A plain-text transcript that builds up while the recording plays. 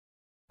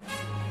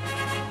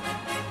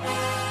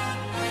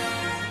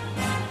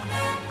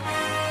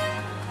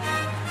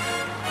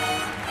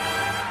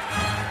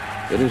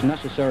It is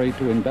necessary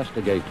to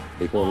investigate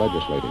before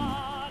legislating.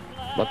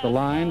 But the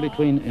line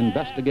between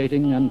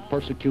investigating and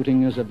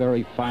persecuting is a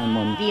very fine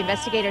one. The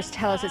investigators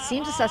tell us it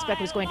seems the suspect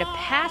was going to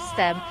pass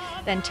them,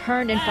 then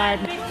turned and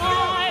fired.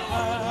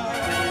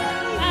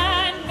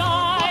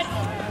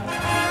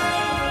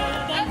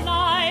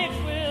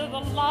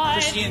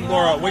 Christine,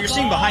 Laura, what you're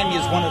seeing behind me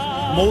is one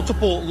of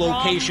multiple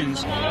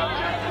locations.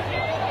 I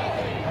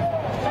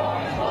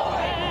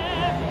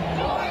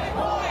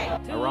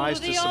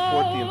rise to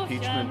support the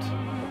impeachment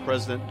of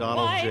President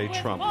Donald J.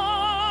 Trump.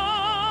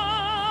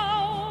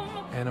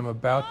 And I'm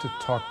about to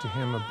talk to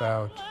him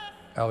about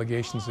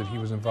allegations that he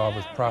was involved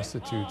with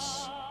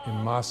prostitutes in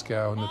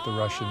Moscow and that the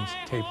Russians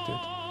taped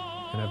it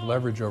and have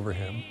leverage over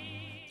him.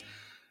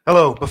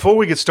 Hello. Before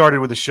we get started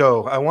with the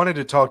show, I wanted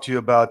to talk to you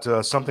about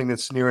something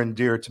that's near and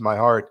dear to my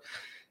heart,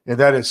 and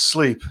that is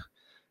sleep.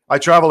 I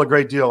travel a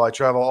great deal. I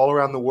travel all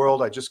around the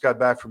world. I just got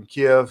back from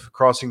Kiev,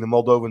 crossing the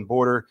Moldovan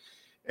border.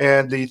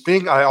 And the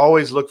thing I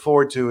always look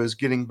forward to is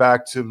getting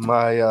back to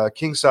my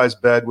king-size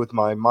bed with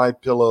my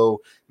MyPillow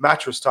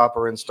mattress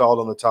topper installed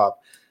on the top.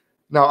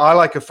 Now, I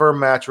like a firm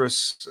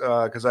mattress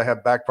because I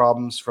have back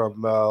problems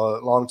from a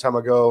long time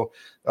ago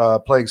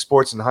playing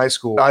sports in high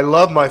school. I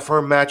love my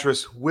firm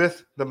mattress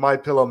with the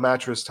MyPillow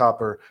mattress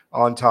topper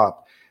on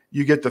top.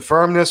 You get the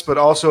firmness, but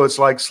also it's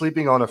like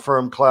sleeping on a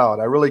firm cloud.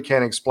 I really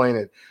can't explain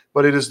it,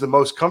 but it is the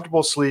most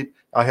comfortable sleep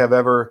I have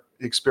ever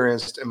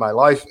experienced in my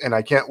life, and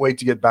I can't wait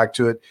to get back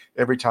to it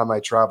every time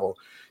I travel.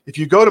 If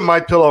you go to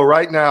MyPillow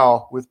right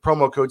now with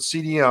promo code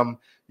CDM,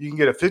 you can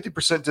get a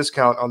 50%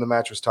 discount on the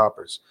mattress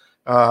toppers.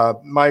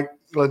 Mike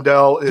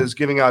Lindell is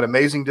giving out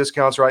amazing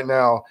discounts right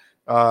now.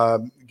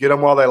 Get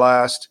them while they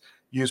last.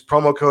 Use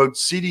promo code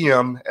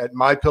CDM at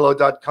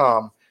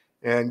mypillow.com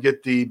and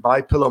get the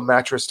MyPillow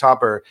mattress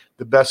topper,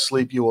 the best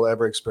sleep you will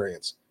ever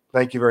experience.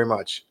 Thank you very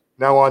much.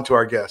 Now on to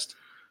our guest.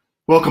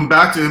 Welcome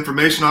back to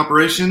Information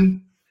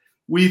Operation.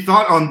 We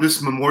thought on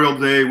this Memorial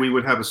Day we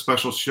would have a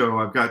special show.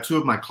 I've got two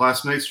of my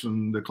classmates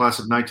from the class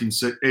of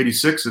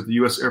 1986 at the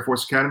U.S. Air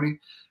Force Academy.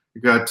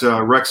 We've got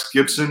Rex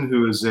Gibson,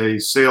 who is a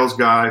sales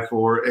guy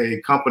for a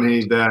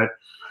company that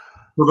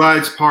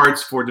provides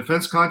parts for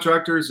defense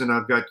contractors. And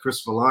I've got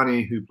Chris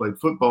Villani, who played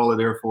football at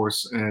Air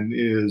Force and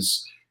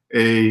is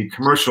a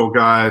commercial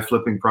guy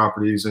flipping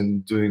properties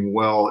and doing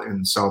well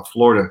in South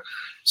Florida.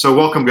 So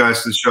welcome,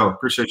 guys, to the show.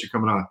 Appreciate you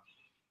coming on.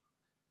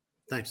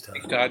 Thanks, Todd.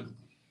 Thanks, Todd.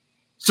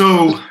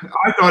 So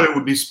I thought it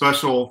would be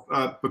special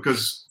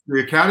because the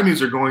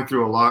academies are going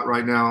through a lot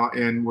right now,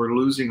 and we're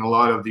losing a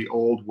lot of the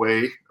old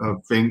way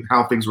of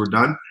how things were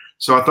done.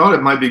 So I thought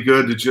it might be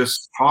good to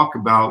just talk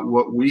about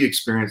what we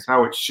experienced,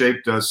 how it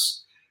shaped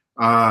us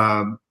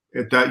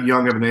at that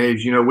young of an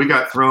age. You know, we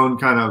got thrown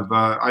kind of,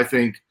 I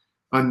think,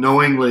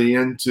 unknowingly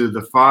into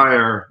the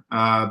fire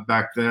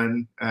back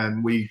then,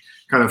 and we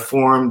kind of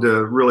formed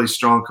a really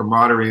strong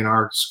camaraderie in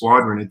our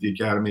squadron at the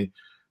academy.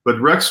 But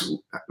Rex,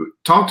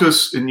 talk to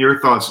us in your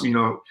thoughts. You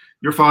know,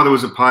 your father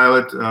was a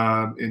pilot,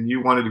 and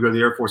you wanted to go to the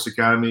Air Force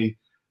Academy.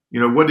 You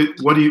know, what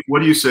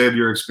do you say of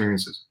your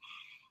experiences?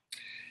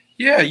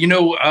 Yeah, you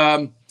know,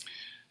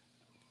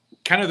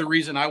 kind of the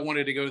reason I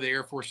wanted to go to the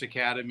Air Force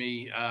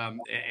Academy,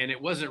 and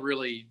it wasn't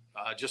really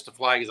just to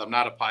fly, because I'm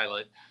not a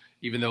pilot,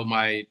 even though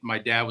my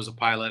dad was a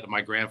pilot and my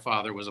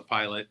grandfather was a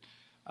pilot.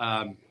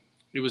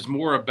 It was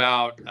more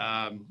about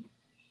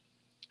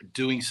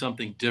doing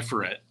something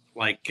different.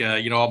 Like,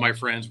 you know, all my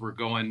friends were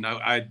going.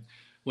 I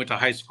went to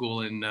high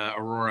school in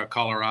Aurora,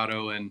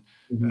 Colorado, and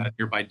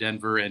nearby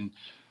Denver, and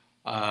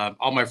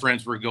all my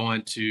friends were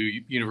going to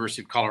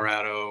University of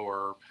Colorado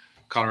or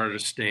Colorado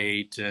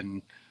State,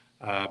 and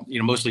you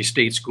know, mostly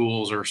state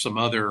schools or some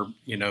other,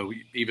 you know,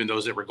 even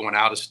those that were going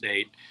out of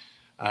state.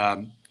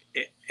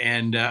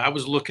 And I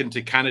was looking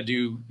to kind of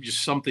do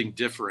just something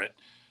different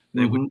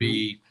that would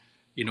be,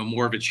 you know,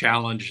 more of a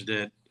challenge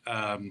that.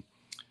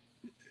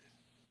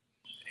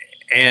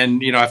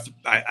 And, you know,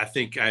 I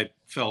think I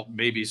felt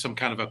maybe some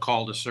kind of a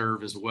call to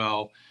serve as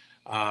well.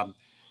 And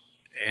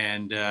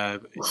you know,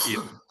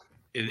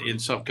 in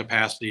some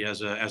capacity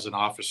as an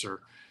officer,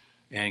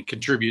 and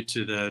contribute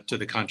to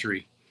the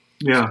country.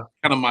 Yeah. So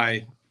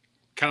kind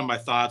of my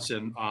thoughts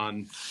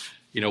on,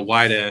 you know,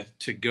 why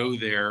to go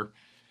there.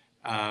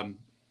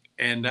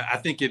 And I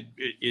think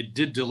it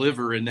did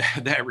deliver in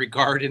that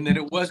regard, and then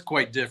it was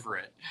quite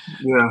different.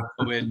 Yeah.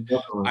 When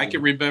I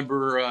can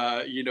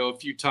remember, you know, a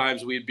few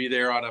times we'd be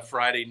there on a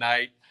Friday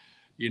night,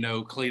 you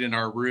know, cleaning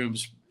our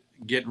rooms,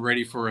 getting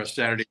ready for a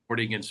Saturday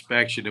morning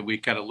inspection, and we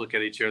kind of look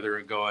at each other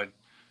and going,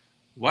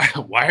 why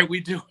are we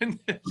doing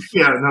this?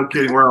 Yeah, no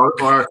kidding. While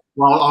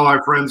all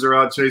our friends are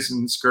out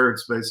chasing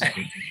skirts,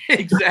 basically.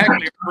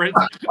 Exactly.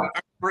 Our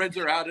friends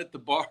are out at the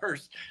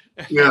bars,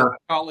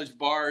 college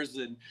bars,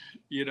 and,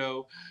 you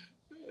know,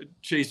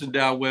 chasing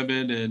down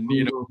women and,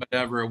 you know,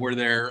 whatever. We're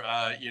there,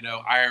 you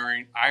know,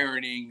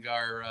 ironing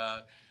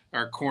our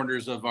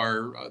corners of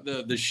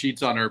the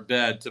sheets on our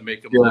bed to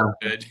make them look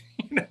good,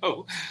 you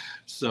know.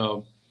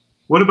 So.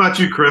 What about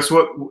you, Chris?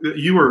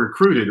 You were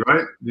recruited,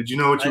 right? Did you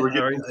know what you were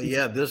getting?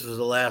 Yeah, this was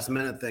a last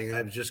minute thing.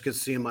 I just could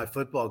see my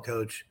football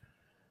coach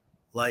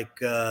like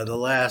the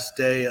last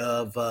day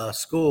of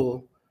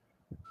school,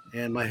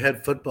 and my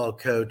head football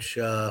coach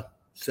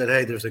said,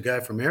 "Hey, there's a guy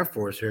from Air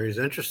Force here. He's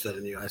interested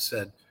in you." I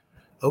said,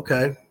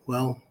 "Okay,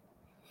 well,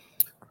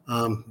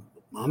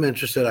 I'm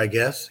interested, I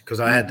guess," because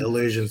I had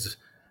delusions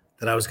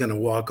that I was going to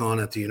walk on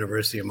at the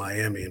University of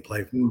Miami and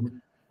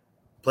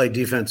play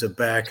defensive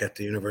back at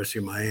the University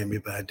of Miami,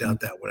 but I doubt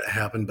that would have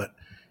happened. But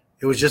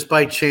it was just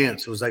by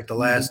chance. It was like the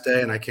last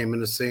day, and I came in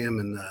to see him,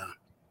 and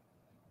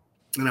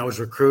I was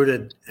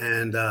recruited,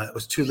 and it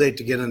was too late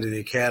to get into the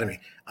academy.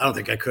 I don't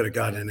think I could have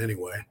gotten in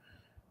anyway.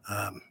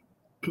 I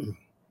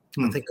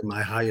think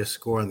my highest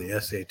score on the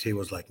SAT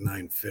was like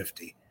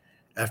 950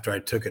 after I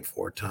took it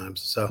 4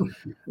 times. So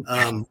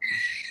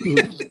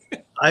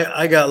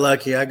I got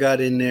lucky. I got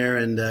in there,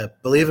 and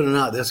believe it or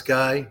not, this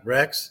guy,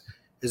 Rex,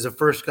 is the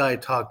first guy I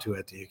talked to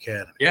at the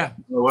academy. Yeah.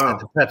 Oh, wow. At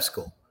the prep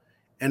school.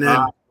 And then,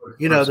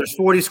 there's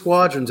 40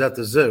 squadrons at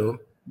the zoo.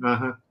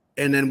 Uh-huh.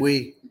 And then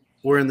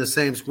we're in the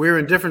same – we're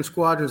in different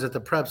squadrons at the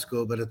prep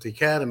school, but at the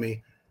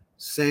academy,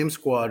 same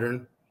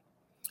squadron.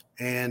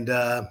 And,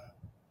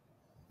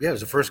 it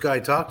was the first guy I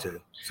talked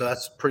to. So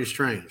that's pretty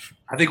strange.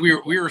 I think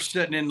we were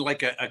sitting in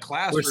like a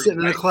classroom. We're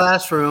sitting in a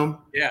classroom.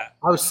 Yeah.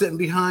 I was sitting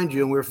behind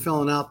you, and we were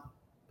filling in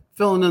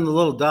the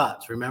little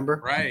dots,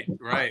 remember? Right.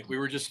 We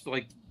were just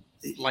like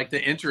the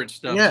entrance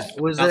stuff. Yeah,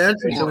 it was the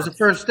entrance. It was the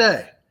first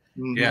day.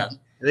 Mm-hmm. Yeah.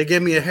 They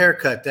gave me a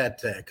haircut that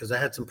day because I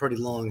had some pretty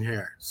long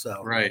hair.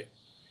 So right.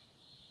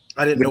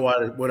 I didn't know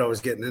what I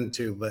was getting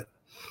into, but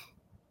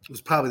it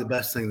was probably the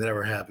best thing that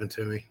ever happened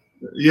to me.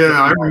 Yeah,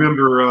 I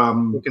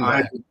remember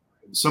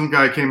some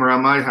guy came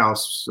around my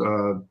house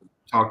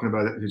talking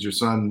about it. Is your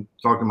son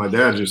talking to my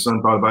dad? Your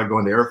son thought about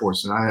going to the Air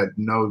Force, and I had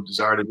no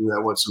desire to do that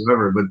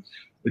whatsoever. But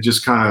it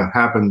just kind of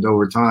happened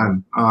over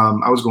time.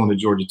 I was going to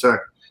Georgia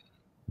Tech,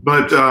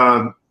 but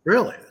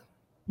really,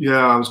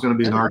 yeah, I was going to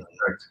be an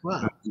architect. Wow.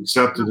 I was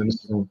accepted and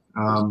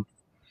everything.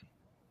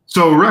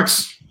 So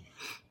Rex,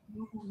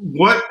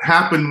 what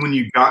happened when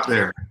you got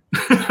there?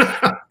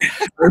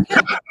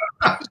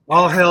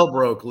 All hell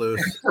broke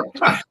loose.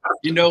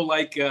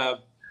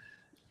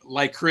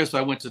 Like Chris,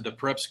 I went to the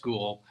prep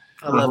school.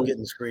 I love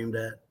getting screamed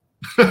at.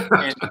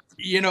 And,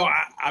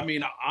 I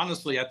mean,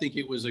 honestly, I think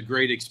it was a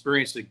great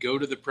experience to go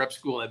to the prep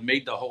school. It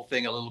made the whole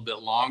thing a little bit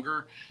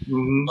longer,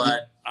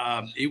 but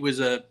it was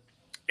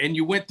and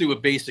you went through a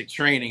basic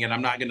training, and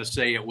I'm not going to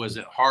say it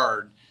wasn't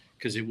hard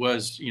because it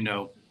was,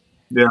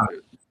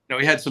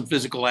 it had some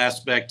physical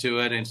aspect to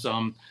it and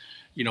some,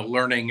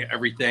 learning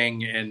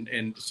everything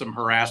and some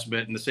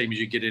harassment, and the same as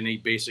you get in any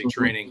basic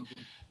training.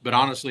 But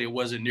honestly, it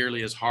wasn't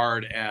nearly as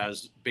hard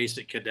as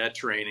basic cadet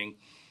training.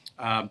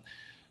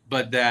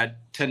 But that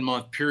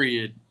 10-month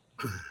period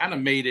kind of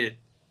made it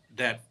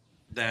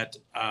that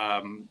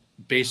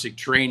basic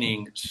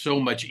training so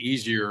much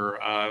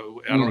easier. I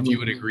don't know if you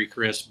would agree,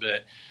 Chris,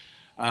 but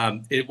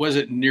it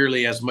wasn't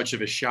nearly as much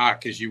of a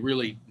shock because you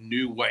really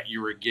knew what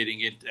you were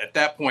getting into. At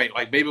that point,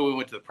 like maybe when we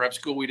went to the prep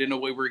school, we didn't know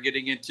what we were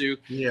getting into.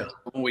 Yeah.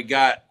 When we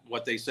got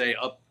what they say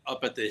up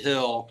at the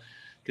hill,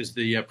 because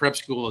the prep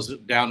school is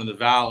down in the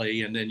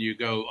valley, and then you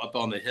go up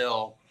on the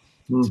hill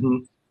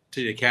to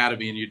the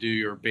academy and you do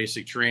your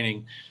basic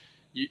training.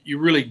 You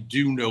really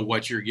do know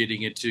what you're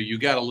getting into. You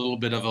got a little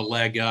bit of a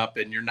leg up,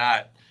 and you're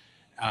not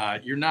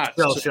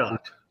shell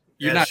shocked.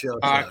 You're not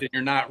shocked, and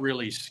you're not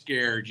really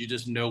scared. You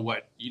just know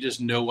what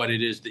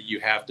it is that you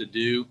have to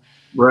do.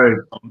 Right.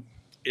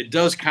 It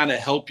does kind of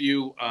help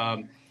you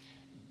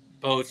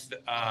both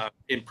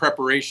in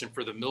preparation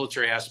for the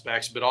military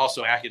aspects, but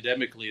also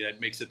academically. That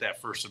makes it that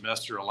first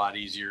semester a lot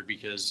easier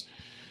because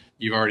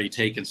you've already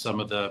taken some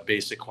of the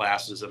basic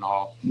classes and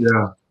all.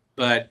 Yeah.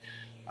 But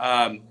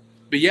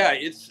yeah,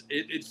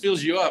 it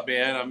fills you up,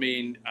 man. I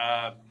mean,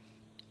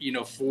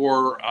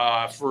 for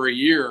a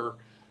year,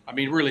 I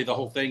mean, really the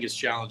whole thing is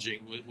challenging.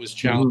 Was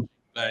challenging,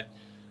 but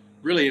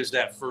really it was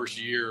that first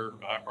year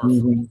or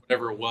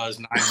whatever it was,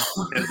 9 months,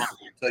 10 months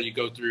until you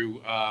go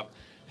through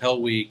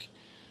Hell Week.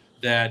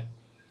 That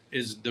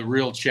is the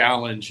real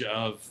challenge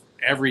of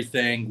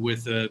everything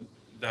with the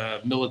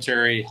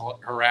military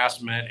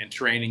harassment and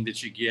training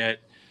that you get.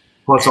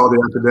 Plus all the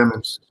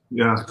academics.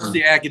 Yeah. Plus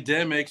the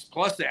academics,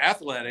 plus the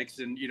athletics.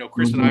 And,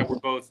 Chris and I were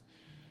both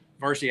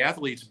varsity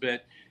athletes,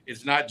 but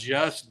it's not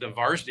just the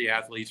varsity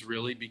athletes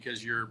really,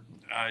 because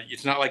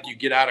it's not like you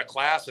get out of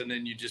class and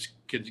then you just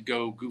could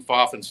go goof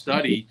off and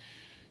study.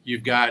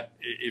 You've got,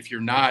 if you're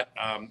not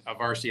a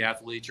varsity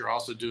athlete, you're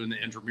also doing the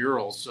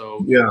intramurals.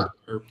 So,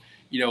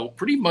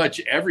 pretty much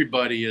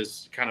everybody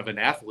is kind of an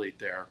athlete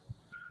there.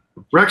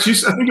 Rex,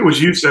 I think it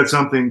was you said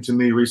something to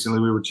me recently.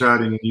 We were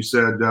chatting, and you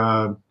said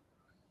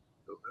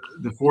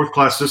the fourth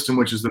class system,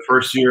 which is the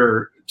first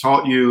year,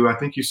 taught you, I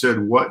think you said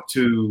how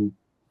to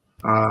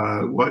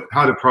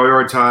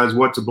prioritize,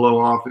 what to blow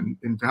off,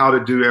 and how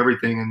to do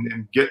everything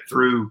and get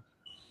through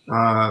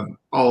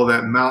all of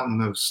that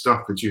mountain of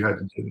stuff that you had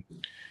to do.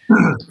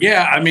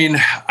 Yeah, I mean,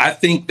 I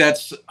think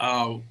that's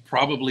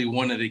probably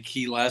one of the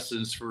key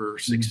lessons for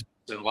success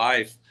in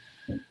life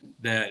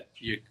that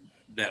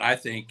I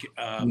think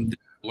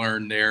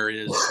learn there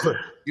is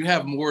you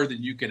have more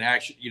than you can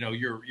actually,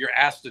 you're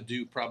asked to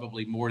do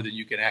probably more than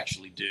you can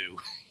actually do.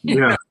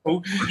 Yeah.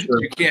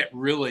 You can't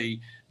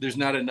really, there's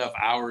not enough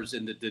hours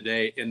in the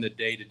day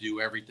to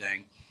do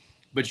everything,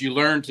 but you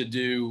learn to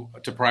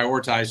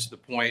prioritize to the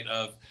point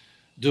of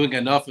doing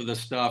enough of the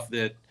stuff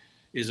that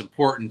is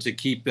important to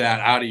keep that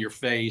out of your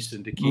face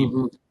and to keep,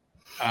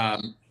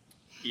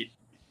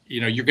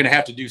 you're going to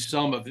have to do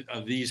some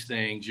of these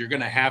things. You're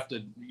going to have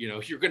to,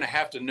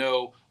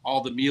 know all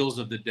the meals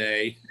of the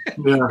day,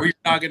 or you're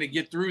not going to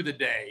get through the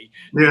day.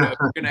 Yeah.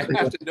 You're going to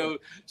have to know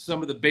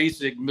some of the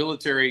basic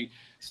military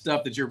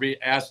stuff that you're being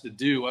asked to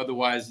do.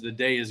 Otherwise, the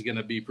day is going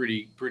to be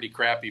pretty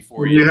crappy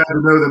for you. We had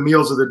to know the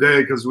meals of the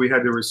day because we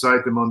had to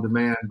recite them on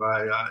demand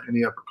by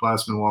any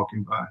upperclassman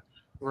walking by.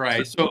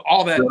 Right. So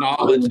all that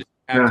knowledge that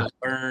you have to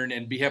learn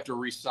and have to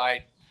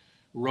recite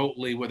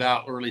rotely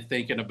without really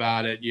thinking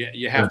about it.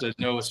 You have to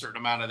know a certain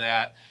amount of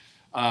that.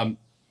 And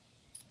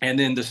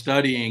then the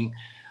studying,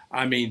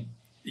 I mean,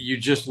 you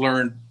just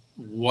learn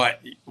what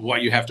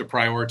you have to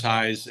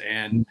prioritize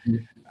and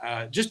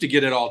just to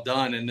get it all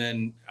done. And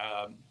then,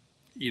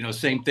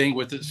 same thing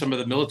with some of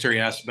the military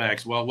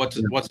aspects. Well, what's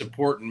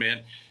important,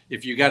 man?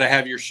 If you got to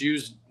have your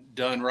shoes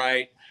done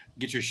right,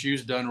 get your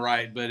shoes done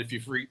right. But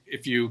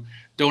if you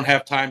don't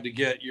have time to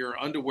get your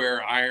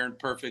underwear ironed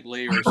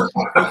perfectly or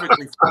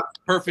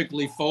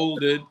perfectly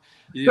folded,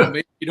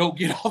 maybe you don't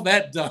get all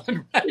that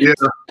done. Right? Yeah.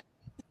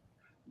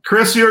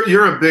 Chris,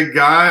 you're a big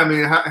guy. I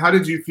mean, how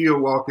did you feel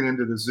walking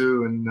into the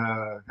zoo and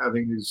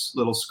having these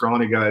little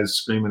scrawny guys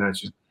screaming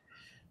at you?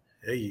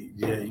 Hey,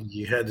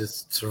 you had to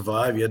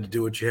survive. You had to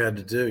do what you had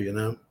to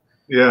do,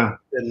 Yeah.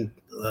 Didn't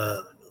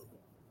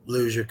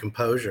lose your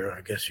composure,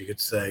 I guess you could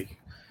say.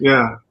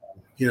 Yeah.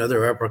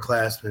 They're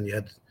upperclassmen.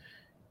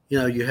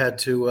 You had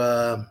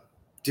to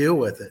deal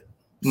with it.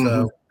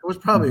 So it was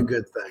probably a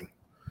good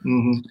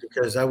thing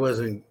because I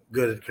wasn't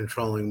good at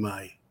controlling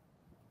my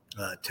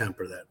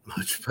temper that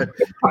much, but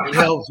it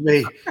helped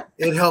me.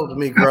 It helped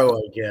me grow,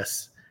 I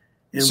guess,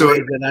 in ways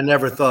that I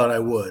never thought I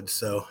would.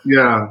 So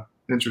yeah,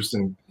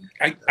 interesting.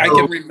 I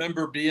can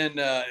remember being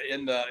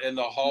in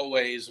the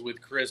hallways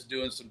with Chris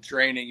doing some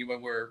training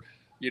when we're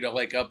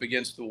like up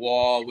against the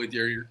wall with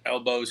your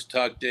elbows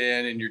tucked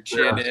in and your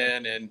chin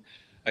in, and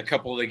a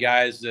couple of the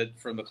guys that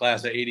from the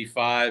class of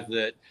 '85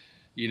 that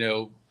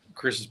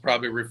Chris is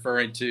probably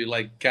referring to,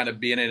 like kind of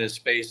being in his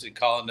space and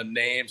calling them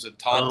names and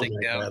taunting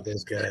him. God,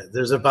 those guys.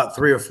 There's about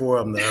 3 or 4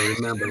 of them that I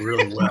remember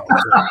really well.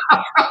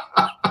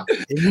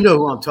 And you know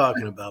who I'm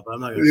talking about, but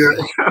I'm not going to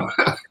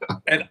say.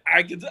 And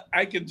I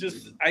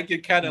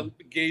could kind of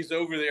gaze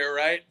over there,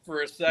 right,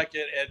 for a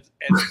second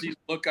and see the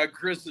look on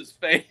Chris's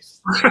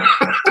face.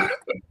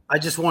 I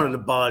just wanted to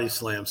body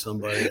slam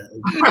somebody.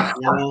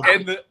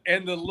 And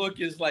the look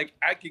is like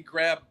I could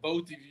grab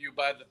both of you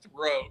by the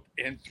throat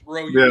and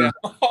throw you down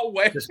the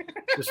hallway.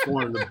 Just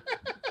wanted to.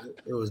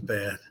 It was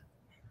bad.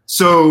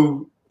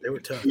 So they were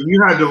tough.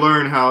 You had to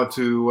learn how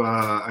to,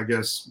 I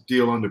guess,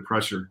 deal under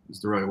pressure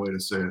is the right way to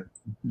say it.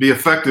 Be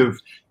effective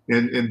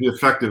and be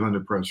effective under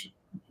pressure,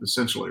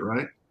 essentially,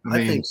 right?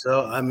 I think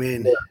so. I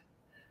mean,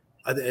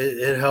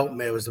 it helped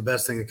me. It was the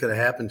best thing that could have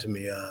happened to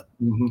me,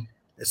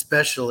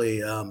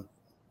 especially,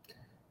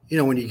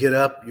 when you get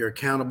up, you're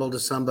accountable to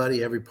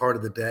somebody every part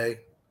of the day.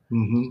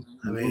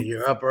 I mean,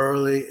 you're up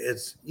early.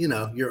 It's,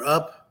 you're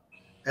up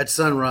at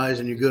sunrise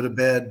and you go to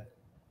bed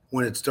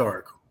when it's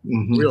dark,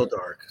 real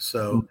dark.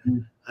 So,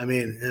 I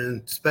mean,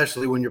 and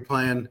especially when you're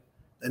playing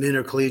an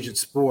intercollegiate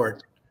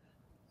sport,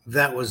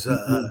 that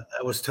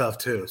was tough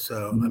too.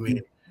 So, I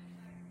mean,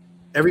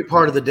 every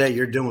part of the day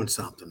you're doing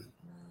something.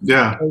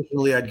 Yeah.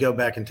 Occasionally I'd go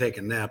back and take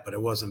a nap, but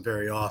it wasn't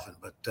very often.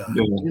 But,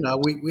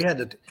 we had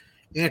to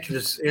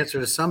answer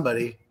to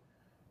somebody,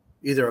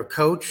 either a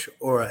coach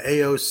or a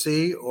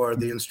AOC or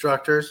the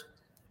instructors.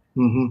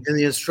 And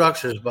the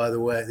instructors, by the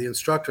way,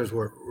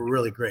 were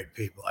really great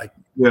people.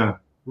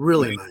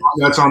 Really nice.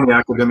 That's on the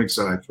academic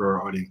side for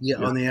our audience. Yeah,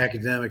 on the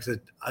academics,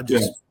 I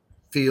just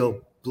feel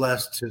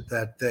blessed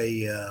that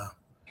they,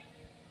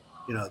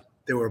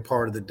 they were a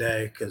part of the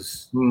day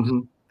because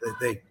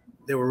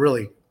they were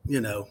really,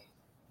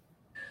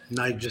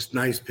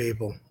 nice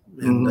people,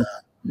 and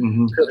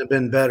could have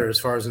been better as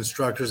far as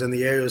instructors and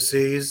the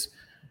AOCs.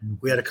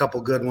 We had a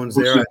couple good ones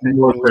there. I think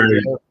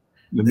the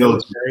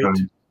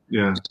military.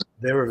 Yeah,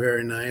 they were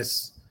very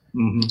nice.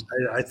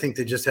 I think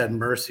they just had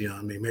mercy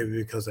on me, maybe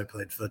because I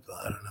played football.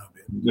 I don't know.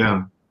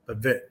 Yeah,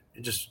 but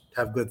just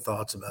have good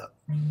thoughts about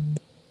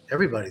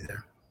everybody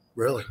there.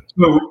 Really.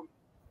 So,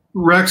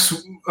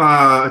 Rex,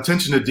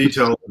 attention to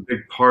detail is a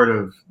big part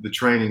of the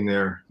training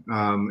there,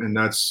 and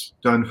that's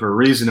done for a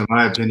reason, in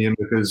my opinion,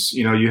 because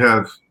you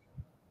have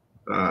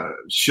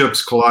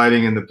ships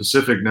colliding in the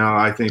Pacific now.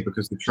 I think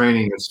because the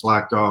training has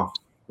slacked off,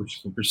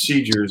 which the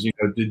procedures,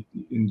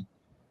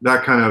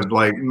 that kind of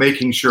like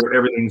making sure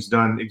everything's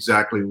done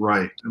exactly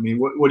right. I mean,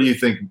 what do you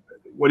think?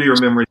 What are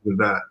your memories of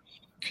that?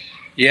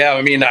 Yeah,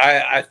 I mean,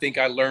 I think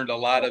I learned a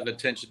lot of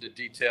attention to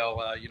detail.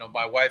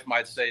 My wife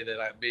might say that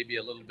I may be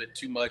a little bit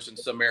too much in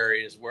some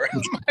areas where I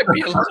might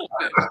be a little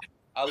bit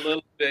a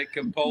little bit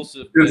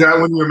compulsive. Is that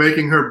when you're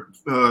making her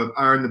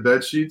iron the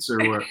bed sheets or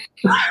what?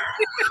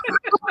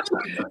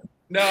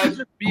 No,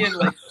 just being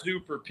like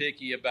super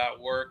picky about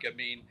work. I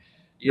mean,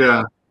 you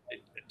know,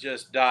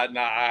 just dotting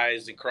the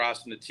I's and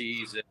crossing the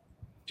T's and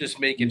just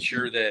making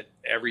sure that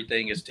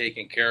everything is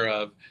taken care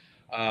of.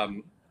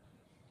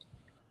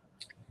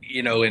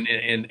 You know,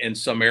 in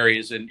some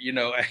areas, and you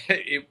know,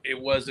 it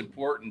was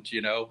important.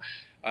 You know,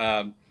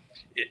 and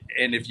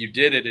if you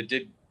did it, it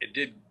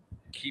did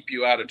keep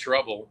you out of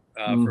trouble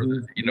for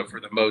the, you know, for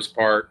the most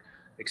part,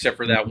 except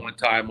for that one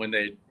time when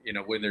they, you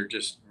know, when they're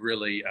just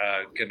really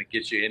going to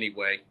get you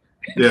anyway.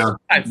 Yeah.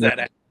 That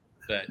happens,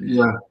 but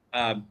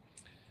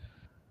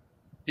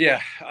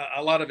yeah,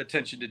 a lot of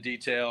attention to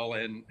detail,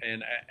 and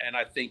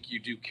I think you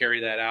do carry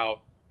that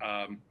out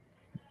and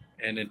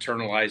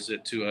internalize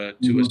it to a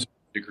certain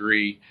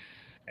degree,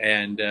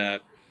 and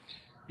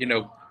you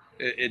know,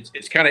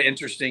 it's kind of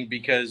interesting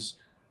because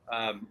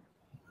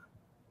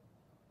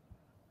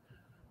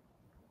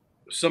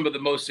some of the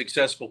most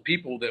successful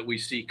people that we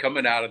see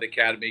coming out of the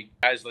academy,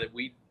 guys that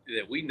we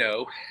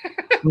know,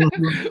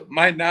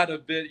 might not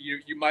have been,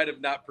 you might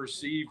have not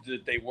perceived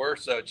that they were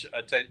such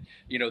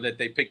you know, that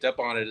they picked up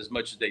on it as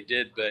much as they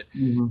did, but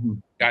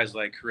guys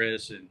like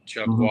Chris and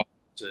Chuck Wallace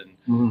and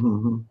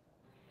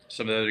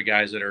some of the other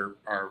guys that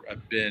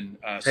have been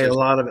hey, a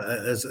lot of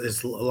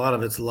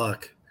it's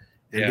luck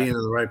and being in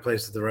the right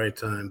place at the right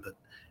time, but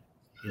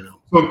you know.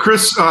 Well,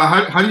 Chris,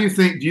 how do you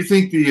think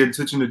the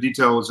attention to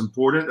detail is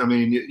important? I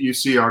mean, you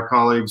see our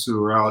colleagues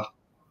who are out,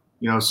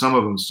 you know, some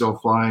of them still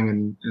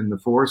flying in the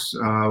force.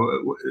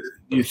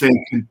 You think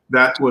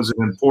that was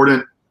an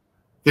important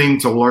thing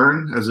to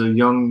learn as a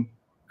young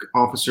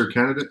officer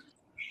candidate?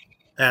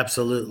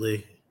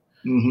 Absolutely.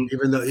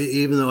 Even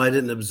though I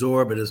didn't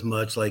absorb it as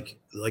much like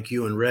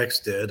you and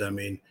Rex did. I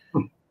mean,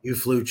 you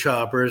flew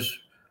choppers.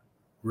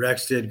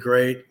 Rex did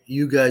great.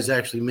 You guys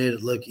actually made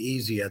it look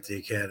easy at the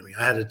academy.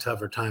 I had a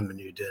tougher time than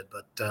you did,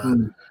 but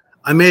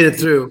I made it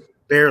through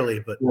barely.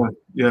 But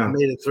I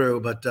made it through.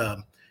 But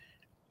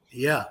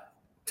yeah,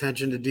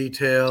 attention to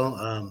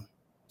detail.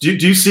 Do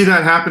you see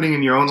that happening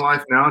in your own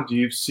life now? Do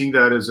you see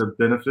that as a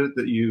benefit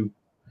that you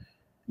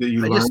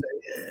learned?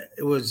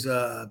 It was.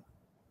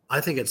 I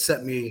think it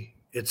set me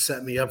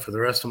up for the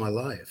rest of my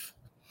life.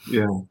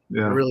 Yeah. I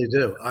really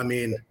do. I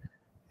mean,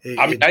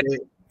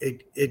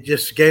 it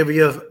just gave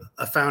you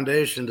a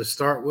foundation to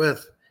start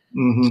with,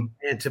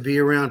 and to be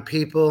around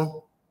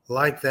people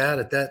like that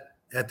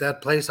at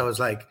that place. I was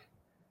like,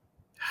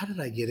 how did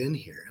I get in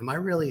here? Am I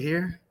really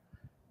here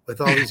with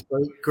all these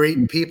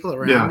great people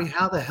around me?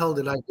 How the hell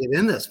did I get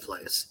in this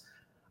place?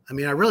 I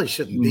mean, I really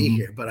shouldn't be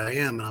here, but I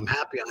am, and I'm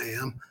happy I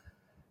am.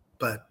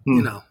 But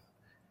you know,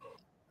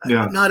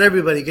 not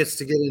everybody gets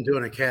to get into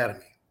an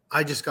academy.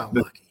 I just got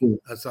lucky.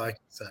 That's all I can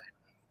say.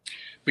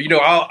 But you know,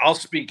 I'll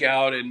speak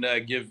out and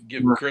give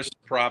Chris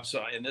props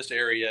in this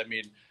area. I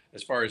mean,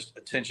 as far as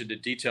attention to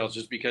details,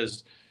 just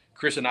because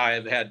Chris and I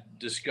have had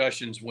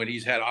discussions when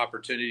he's had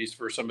opportunities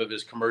for some of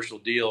his commercial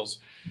deals,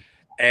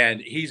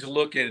 and he's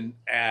looking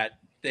at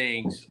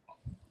things,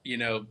 you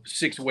know,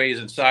 6 ways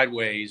and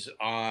sideways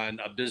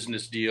on a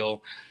business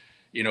deal,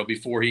 you know,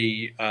 before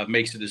he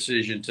makes a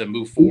decision to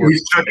move forward.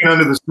 He's checking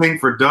under the sink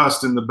for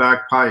dust in the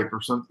back pipe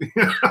or something.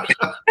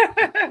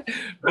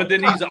 But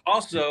then he's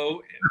also,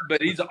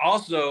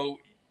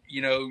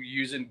 you know,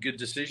 using good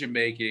decision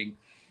making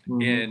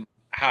in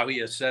how he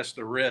assessed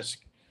the risk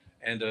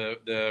and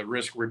the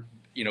risk,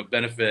 you know,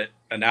 benefit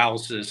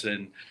analysis,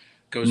 and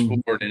goes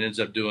forward and ends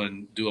up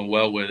doing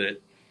well with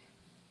it.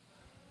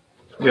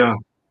 Yeah.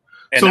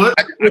 And so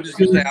I'm just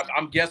gonna say,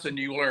 I'm guessing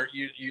you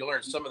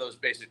learned some of those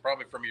basics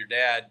probably from your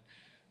dad,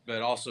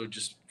 but also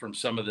just from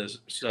some of this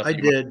stuff. I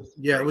did.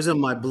 Yeah, it was in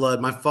my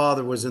blood. My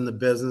father was in the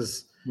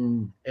business,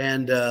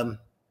 and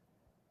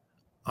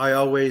I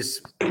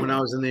always, when I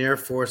was in the Air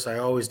Force, I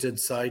always did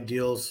side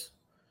deals.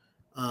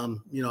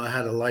 You know, I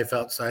had a life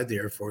outside the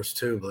Air Force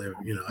too. Believe it,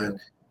 you know,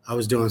 I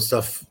was doing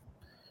stuff,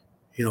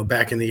 you know,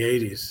 back in the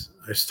 80s.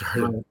 I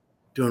started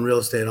doing real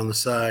estate on the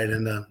side,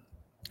 and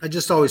I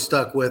just always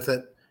stuck with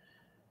it.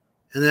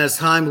 And then as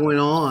time went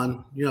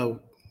on, you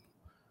know,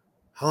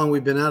 how long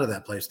we've been out of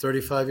that place?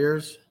 35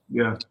 years?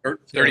 Yeah.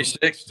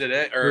 36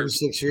 today. Or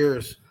 36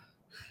 years.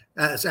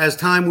 As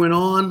time went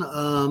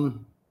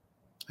on,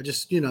 I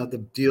just, you know, the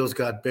deals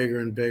got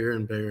bigger and bigger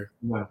and bigger.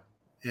 Yeah.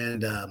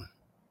 And,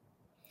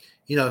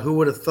 you know, who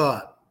would have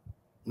thought?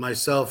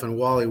 Myself and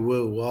Wally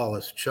Woo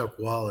Wallace, Chuck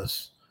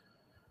Wallace,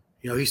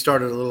 you know, he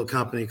started a little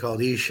company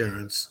called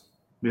Esurance.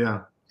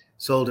 Yeah.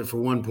 Sold it for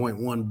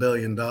 $1.1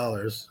 billion.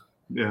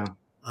 Yeah.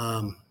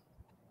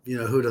 You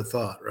know, who'd have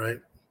thought, right?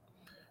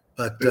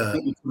 But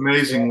it's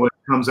amazing what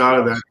comes out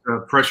of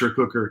that pressure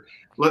cooker.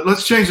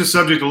 Let's change the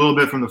subject a little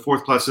bit from the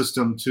fourth class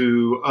system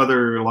to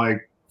other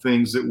like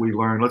things that we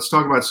learned. Let's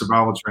talk about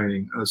survival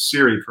training.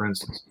 SERI, for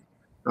instance,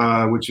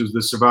 which is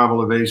the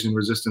survival, evasion,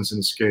 resistance, and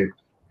escape.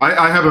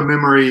 I have a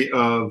memory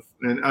of,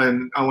 and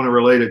I want to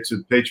relate it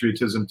to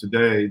patriotism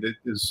today that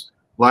is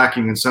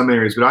lacking in some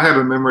areas, but I have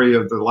a memory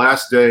of the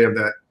last day of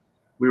that.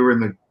 We were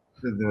in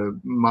the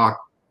mock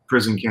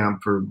prison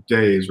camp for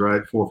days,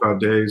 right? 4 or 5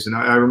 days. And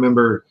I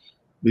remember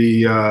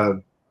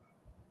the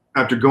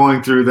after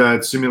going through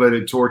that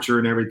simulated torture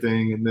and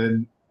everything, and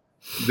then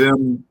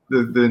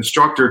the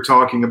instructor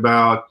talking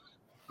about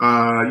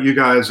you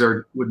guys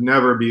would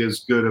never be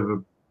as good of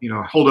a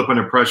hold up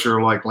under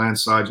pressure like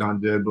Lance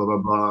Saigon did, blah blah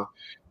blah.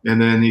 And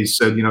then he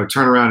said,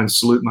 turn around and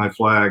salute my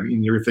flag.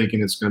 And you're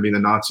thinking it's going to be the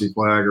Nazi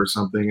flag or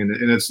something,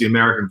 and it's the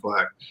American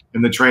flag.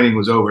 And the training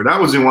was over. That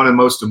was one of the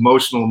most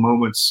emotional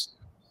moments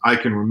I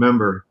can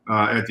remember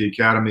at the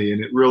academy,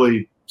 and it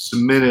really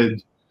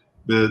cemented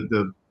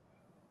the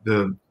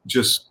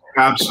just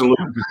absolute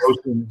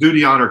devotion,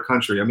 duty, honor,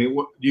 country. I mean,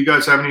 do you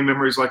guys have any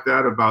memories like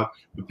that about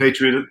the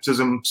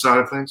patriotism side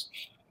of things?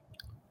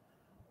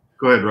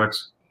 Go ahead,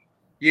 Rex.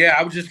 Yeah,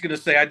 I was just going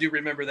to say I do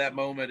remember that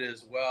moment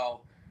as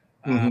well.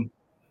 Mm-hmm.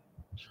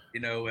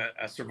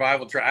 A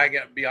survival I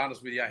got to be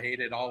honest with you, I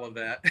hated all of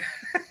that.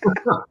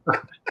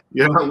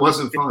 Yeah, it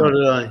wasn't fun. So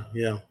did I.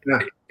 Yeah.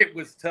 It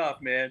was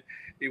tough, man.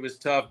 It was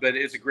tough, but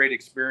it's a great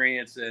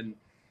experience. And,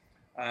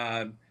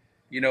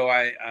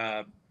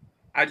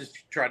 I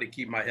just try to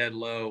keep my head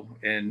low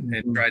and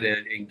try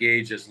to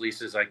engage as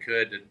least as I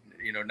could to,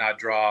 not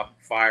draw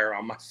fire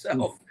on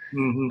myself,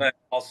 but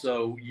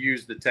also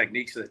use the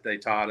techniques that they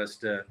taught us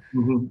to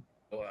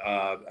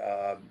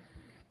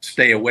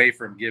stay away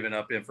from giving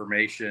up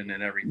information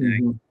and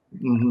everything.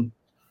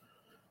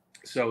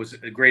 So it was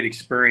a great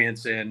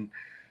experience. And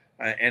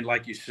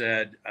like you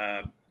said,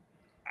 I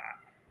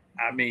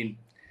mean,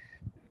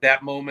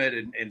 that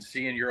moment and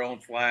seeing your own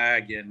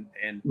flag and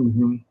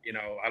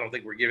I don't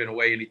think we're giving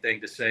away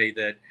anything to say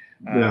that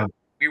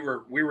we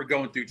were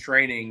going through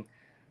training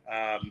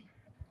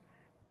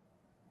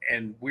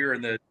and we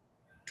were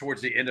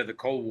towards the end of the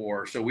Cold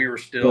War. So we were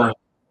still,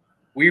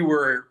 we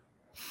were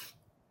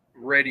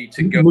ready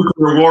to go.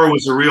 Nuclear war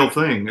was a real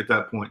thing at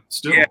that point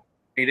still. Yeah,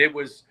 I mean, it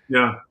was,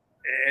 yeah.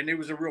 And it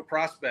was a real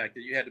prospect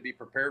that you had to be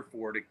prepared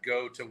for, to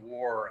go to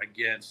war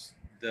against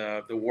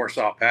the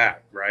Warsaw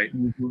Pact, right?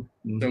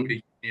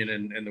 Soviet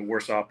Union and the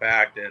Warsaw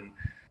Pact. And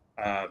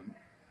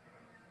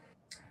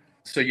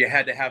so you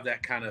had to have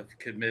that kind of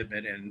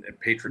commitment and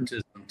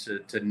patriotism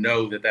to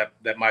know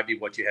that might be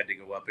what you had to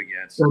go up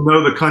against. So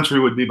know the country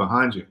would be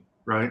behind you,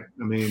 right?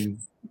 I mean,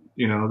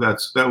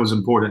 that was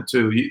important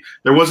too.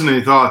 There wasn't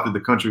any thought that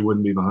the country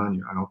wouldn't be behind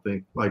you, I don't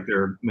think, like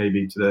there may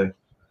be today.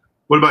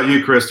 What about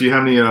you, Chris? Do you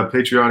have any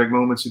patriotic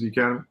moments at the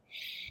academy?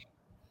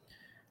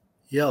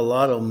 Yeah, a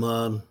lot of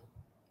them.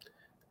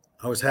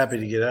 I was happy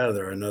to get out of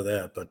there. I know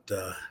that, but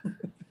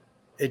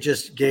it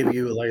just gave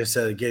you, like I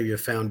said, it gave you a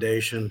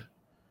foundation,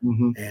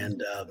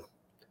 and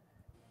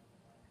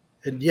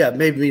yeah, it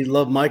made me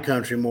love my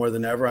country more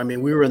than ever. I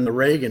mean, we were in the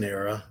Reagan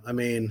era. I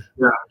mean,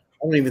 I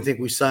don't even think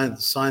we signed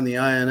the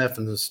INF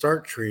and the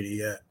START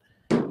treaty yet,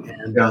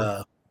 and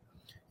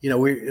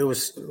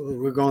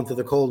we're going through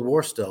the Cold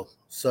War still.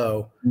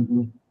 So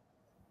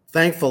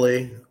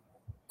thankfully,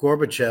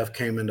 Gorbachev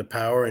came into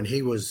power, and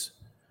he was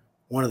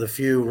one of the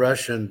few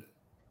Russian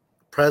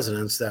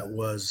presidents that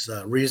was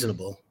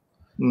reasonable.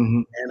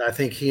 And I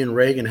think he and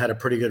Reagan had a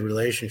pretty good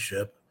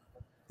relationship.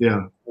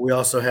 Yeah. We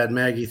also had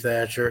Maggie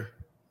Thatcher,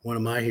 one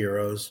of my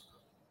heroes.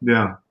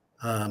 Yeah.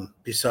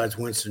 Besides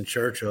Winston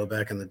Churchill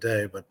back in the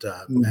day, but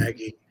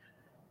Maggie,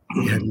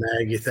 you had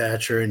Maggie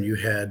Thatcher, and you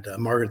had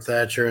Margaret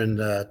Thatcher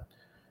and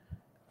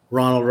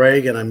Ronald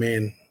Reagan. I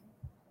mean,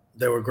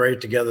 they were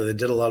great together. They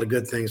did a lot of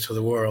good things for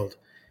the world.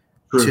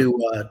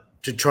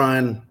 To try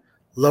and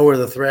lower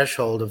the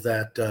threshold of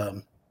that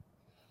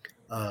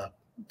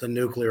the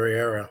nuclear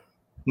era,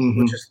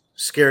 which is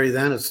scary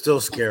then. It's still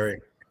scary.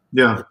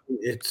 Yeah.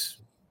 It's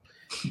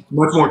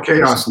much more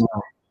chaos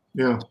now.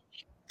 Yeah.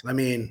 I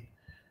mean,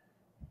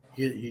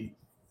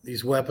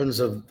 these weapons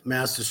of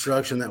mass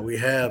destruction that we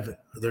have,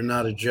 they're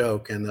not a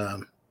joke. And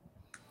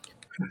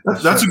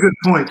that's a good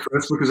point,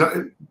 Chris, because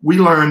we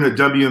learned that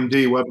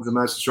WMD, weapons of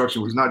mass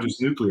destruction, was not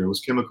just nuclear; it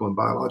was chemical and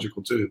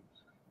biological too.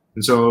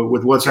 And so,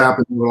 with what's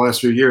happened in the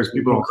last few years,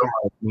 people don't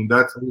realize. I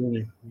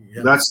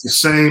mean, that's the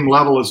same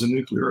level as a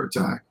nuclear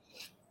attack.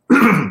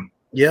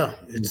 Yeah,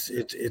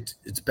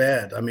 it's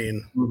bad. I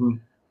mean,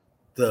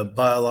 the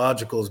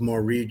biological is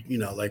more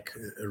like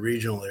a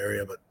regional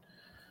area, but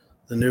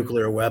the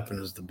nuclear weapon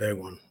is the big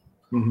one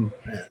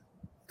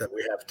that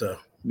we have to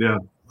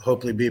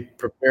hopefully be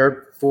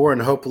prepared for,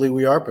 and hopefully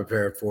we are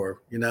prepared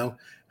for.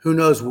 Who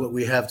knows what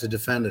we have to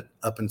defend it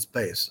up in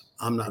space?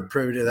 I'm not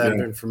privy to that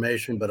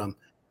information, but I'm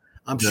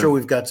sure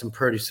we've got some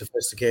pretty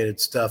sophisticated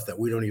stuff that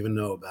we don't even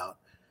know about.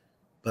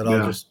 But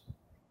I'll just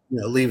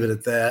leave it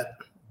at that.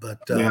 But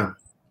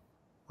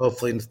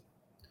hopefully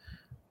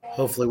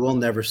we'll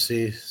never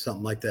see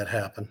something like that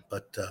happen.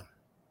 But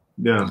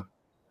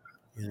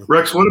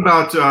Rex, what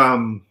about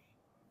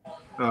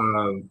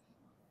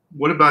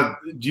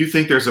do you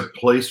think there's a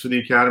place for the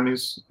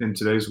academies in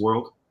today's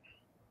world?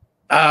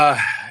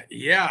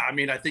 Yeah, I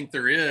mean, I think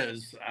there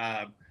is.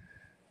 I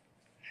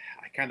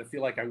kind of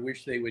feel like I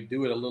wish they would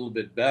do it a little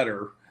bit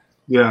better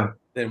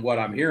than what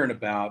I'm hearing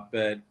about.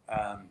 But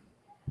I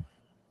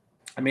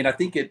mean, I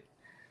think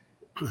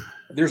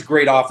there's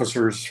great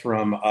officers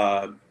from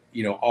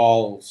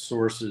all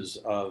sources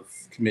of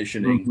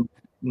commissioning.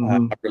 I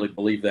really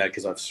believe that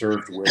because I've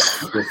served with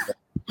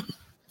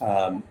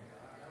them.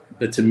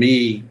 But to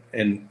me,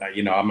 and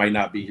I might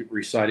not be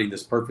reciting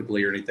this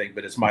perfectly or anything,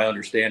 but it's my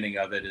understanding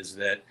of it is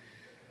that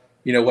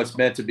what's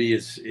meant to be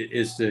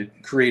is to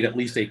create at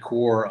least a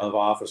core of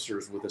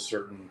officers with a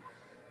certain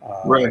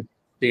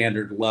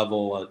standard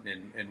level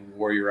and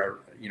warrior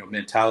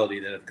mentality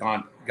that have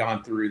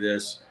gone through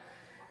this,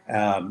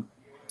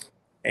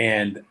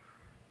 and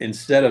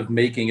instead of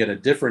making it a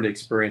different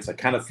experience, I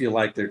kind of feel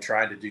like they're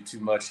trying to do too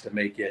much to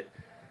make it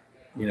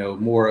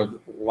more of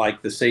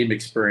like the same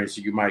experience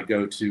you might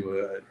go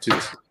to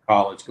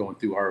college going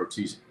through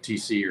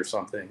ROTC or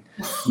something.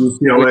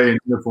 UCLA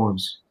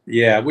uniforms.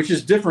 Yeah, which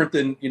is different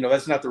than,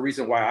 that's not the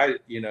reason why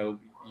you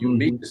and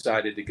me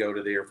decided to go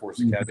to the Air Force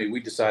Academy. We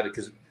decided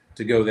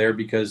to go there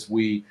because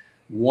we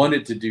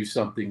wanted to do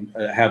something,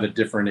 have a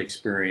different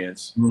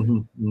experience.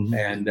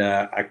 And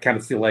I kind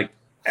of feel like,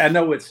 I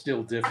know it's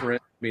still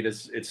different. I mean,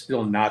 it's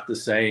still not the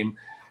same.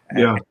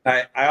 Yeah.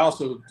 And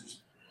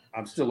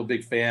I'm still a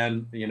big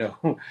fan,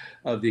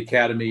 of the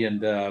academy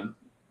and the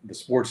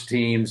sports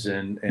teams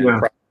and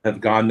have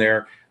gone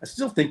there. I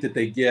still think that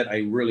they get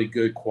a really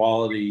good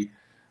quality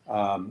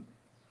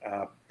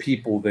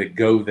people that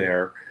go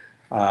there.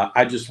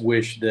 I just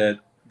wish that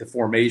the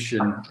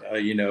formation,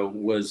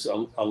 was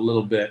a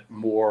little bit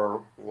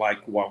more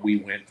like what we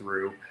went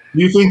through.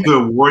 Do you think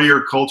the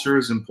warrior culture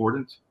is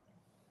important?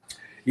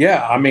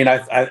 Yeah, I mean, I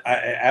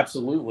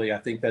absolutely. I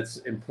think that's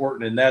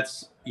important, and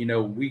that's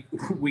we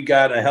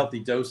got a healthy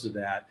dose of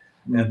that,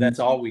 and that's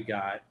all we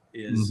got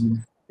is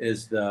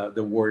the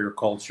warrior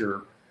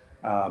culture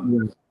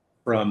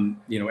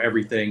from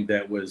everything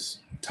that was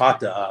taught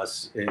to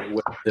us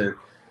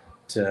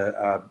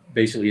to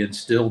basically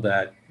instill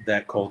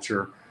that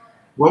culture.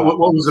 What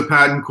was the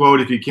patent quote?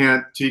 If you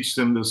can't teach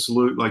them to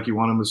salute like you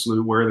want them to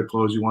salute, wear the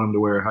clothes you want them to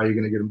wear, how are you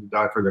going to get them to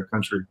die for their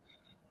country?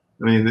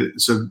 I mean,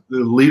 so the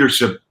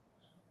leadership,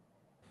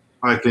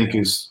 I think,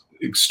 is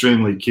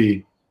extremely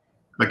key.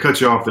 I cut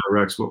you off there,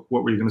 Rex. What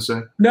were you going to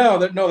say? No,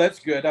 that's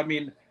good. I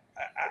mean,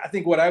 I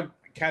think what I'm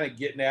kind of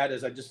getting at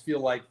is I just feel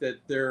like that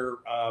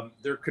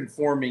they're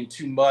conforming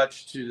too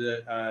much to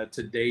the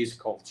today's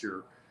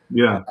culture.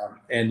 Yeah,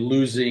 and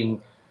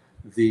losing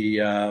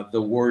the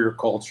warrior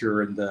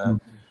culture and the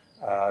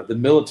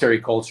military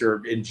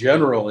culture in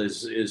general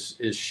is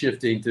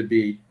shifting to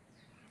be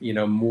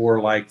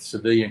more like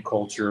civilian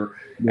culture,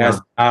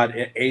 as not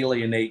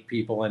alienate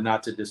people and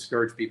not to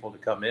discourage people to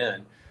come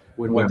in,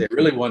 when what they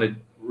really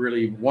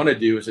want to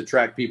do is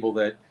attract people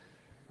that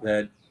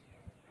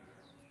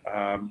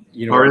are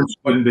interested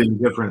in being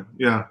different.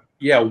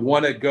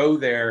 Want to go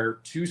there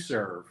to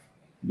serve.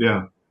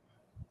 Yeah,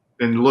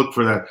 and look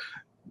for that.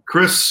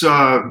 Chris,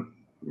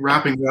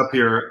 wrapping up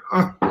here.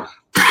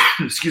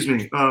 Excuse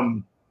me.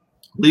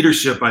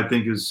 Leadership, I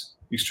think, is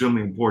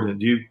extremely important.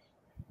 Do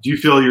you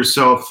feel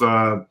yourself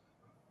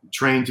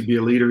trained to be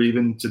a leader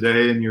even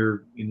today in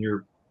your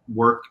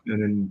work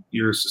and in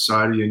your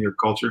society and your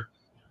culture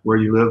where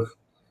you live?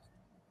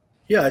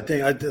 Yeah, I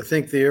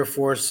think the Air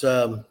Force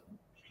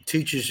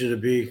teaches you to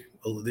be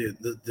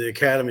the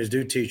academies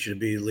do teach you to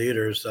be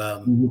leaders.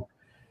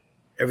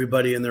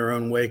 Everybody in their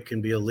own way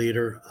can be a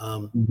leader.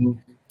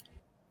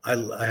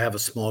 I have a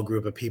small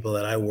group of people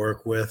that I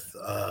work with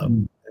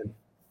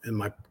in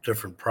my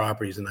different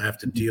properties and I have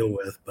to deal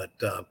with, but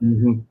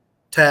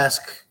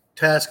task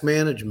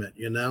management,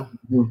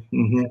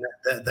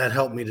 that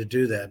helped me to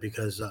do that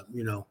because,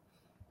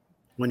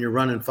 when you're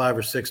running 5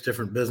 or 6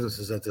 different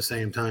businesses at the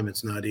same time,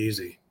 it's not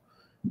easy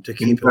to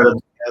keep it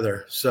all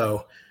together.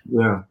 So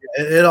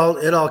it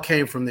all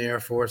came from the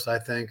Air Force, I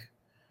think.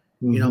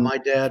 My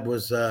dad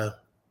was a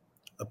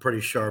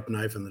pretty sharp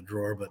knife in the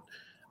drawer, but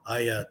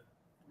I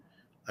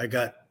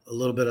got a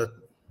little bit of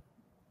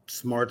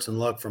smarts and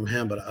luck from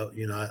him, but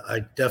I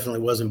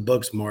definitely wasn't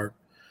book smart.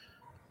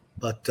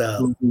 But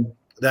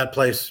that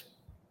place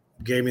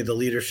gave me the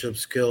leadership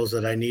skills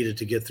that I needed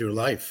to get through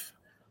life.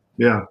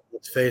 Yeah,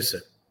 let's face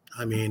it.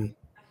 I mean,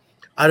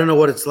 I don't know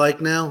what it's like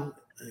now.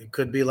 It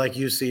could be like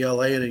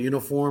UCLA in a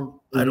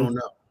uniform. I don't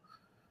know,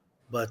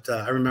 but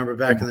I remember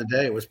back in the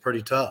day, it was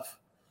pretty tough.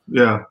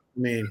 Yeah, I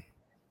mean,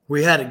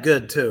 we had it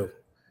good too.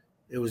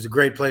 It was a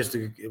great place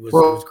it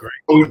was great.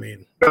 I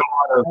mean,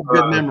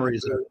 good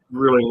memories.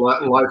 Really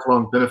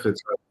lifelong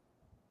benefits.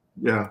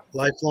 Yeah.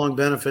 Lifelong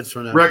benefits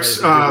from that. Rex,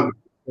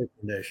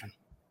 foundation.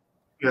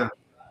 Yeah.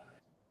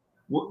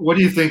 What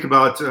do you think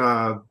about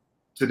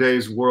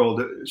today's world?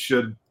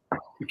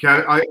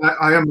 I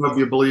am of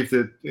the belief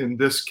that in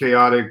this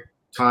chaotic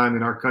time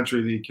in our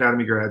country, the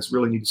academy grads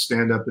really need to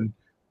stand up and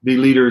be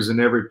leaders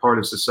in every part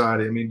of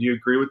society. I mean, do you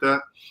agree with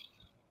that?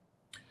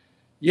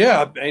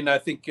 Yeah, and I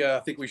think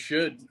we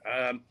should.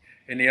 And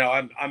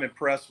I'm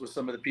impressed with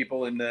some of the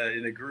people in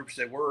the groups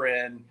that we're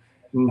in.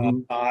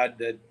 Todd,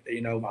 that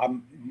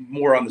I'm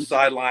more on the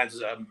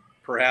sidelines,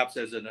 perhaps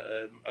as an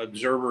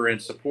observer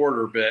and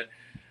supporter, but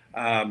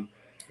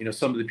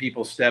some of the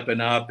people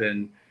stepping up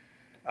and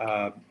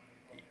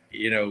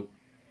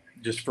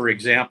just for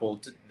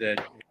example, that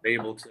we're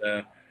able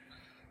to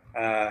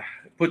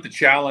put the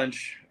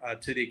challenge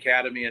to the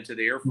academy and to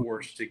the Air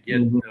Force to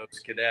get those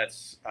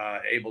cadets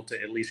able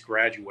to at least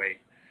graduate.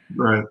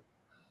 Right.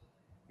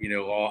 You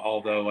know,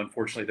 although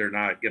unfortunately they're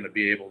not going to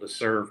be able to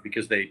serve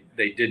because they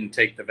didn't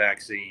take the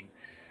vaccine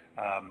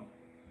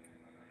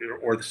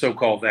or the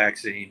so-called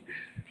vaccine.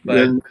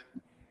 But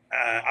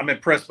I'm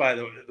impressed by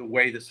the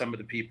way that some of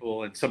the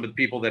people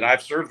that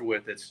I've served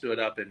with that stood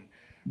up and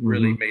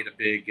really made a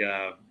big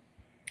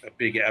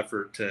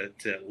effort to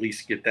at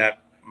least get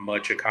that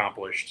much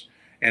accomplished,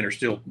 and are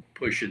still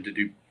pushing to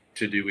do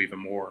even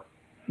more.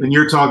 And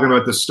you're talking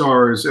about the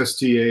STARS,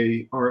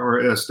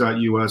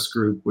 STARRS.US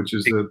group, which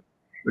is the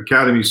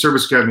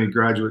Service Academy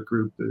graduate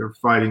group that are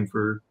fighting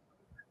for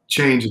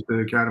change at the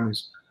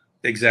academies.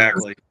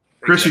 Exactly.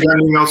 Chris, you got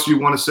anything else you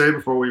want to say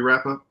before we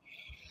wrap up?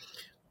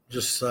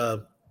 Just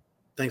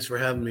thanks for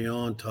having me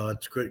on, Todd.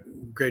 It's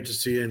great to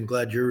see you, and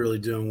glad you're really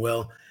doing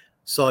well.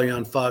 Saw you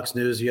on Fox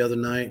News the other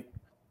night.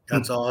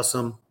 That's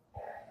awesome.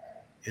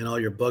 And all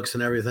your books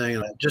and everything.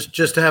 And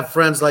just to have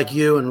friends like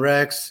you and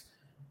Rex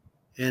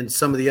and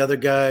some of the other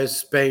guys,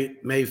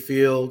 Spate,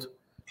 Mayfield,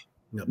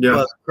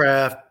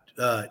 Buzzcraft.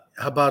 How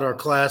about our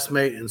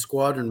classmate and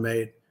squadron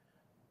mate,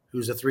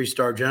 who's a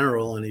 3-star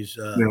general, and he's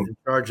in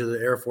charge of the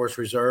Air Force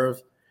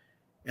Reserve.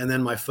 And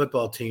then my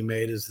football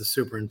teammate is the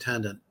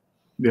superintendent.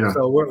 Yeah.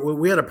 So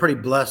we had a pretty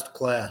blessed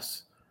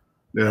class.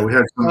 Yeah, we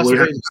had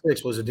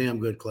 86 was a damn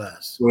good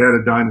class. We had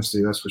a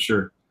dynasty, that's for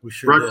sure. We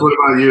sure Rex, did. what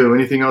about you?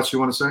 Anything else you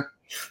want to say?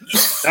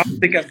 I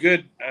think I'm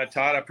good,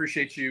 Todd. I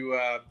appreciate you,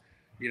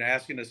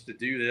 asking us to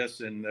do this,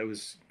 and it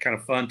was kind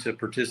of fun to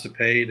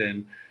participate,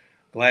 and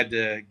glad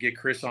to get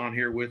Chris on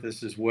here with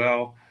us as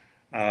well.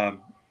 Ted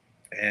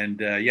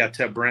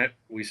Brent,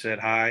 we said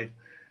hi.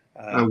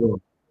 I will.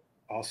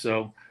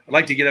 Also, I'd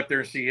like to get up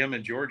there and see him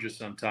in Georgia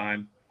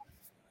sometime.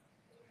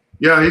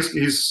 Yeah,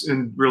 he's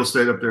in real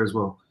estate up there as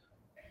well.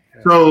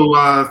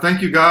 So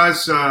thank you,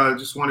 guys.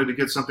 Just wanted to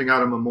get something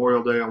out of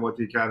Memorial Day on what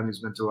the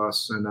Academy's meant to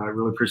us, and I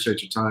really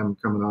appreciate your time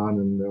coming on,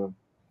 and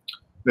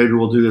maybe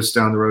we'll do this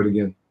down the road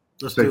again.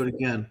 Let's do it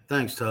again.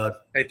 Thanks, Todd.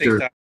 Hey, thanks,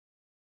 Todd.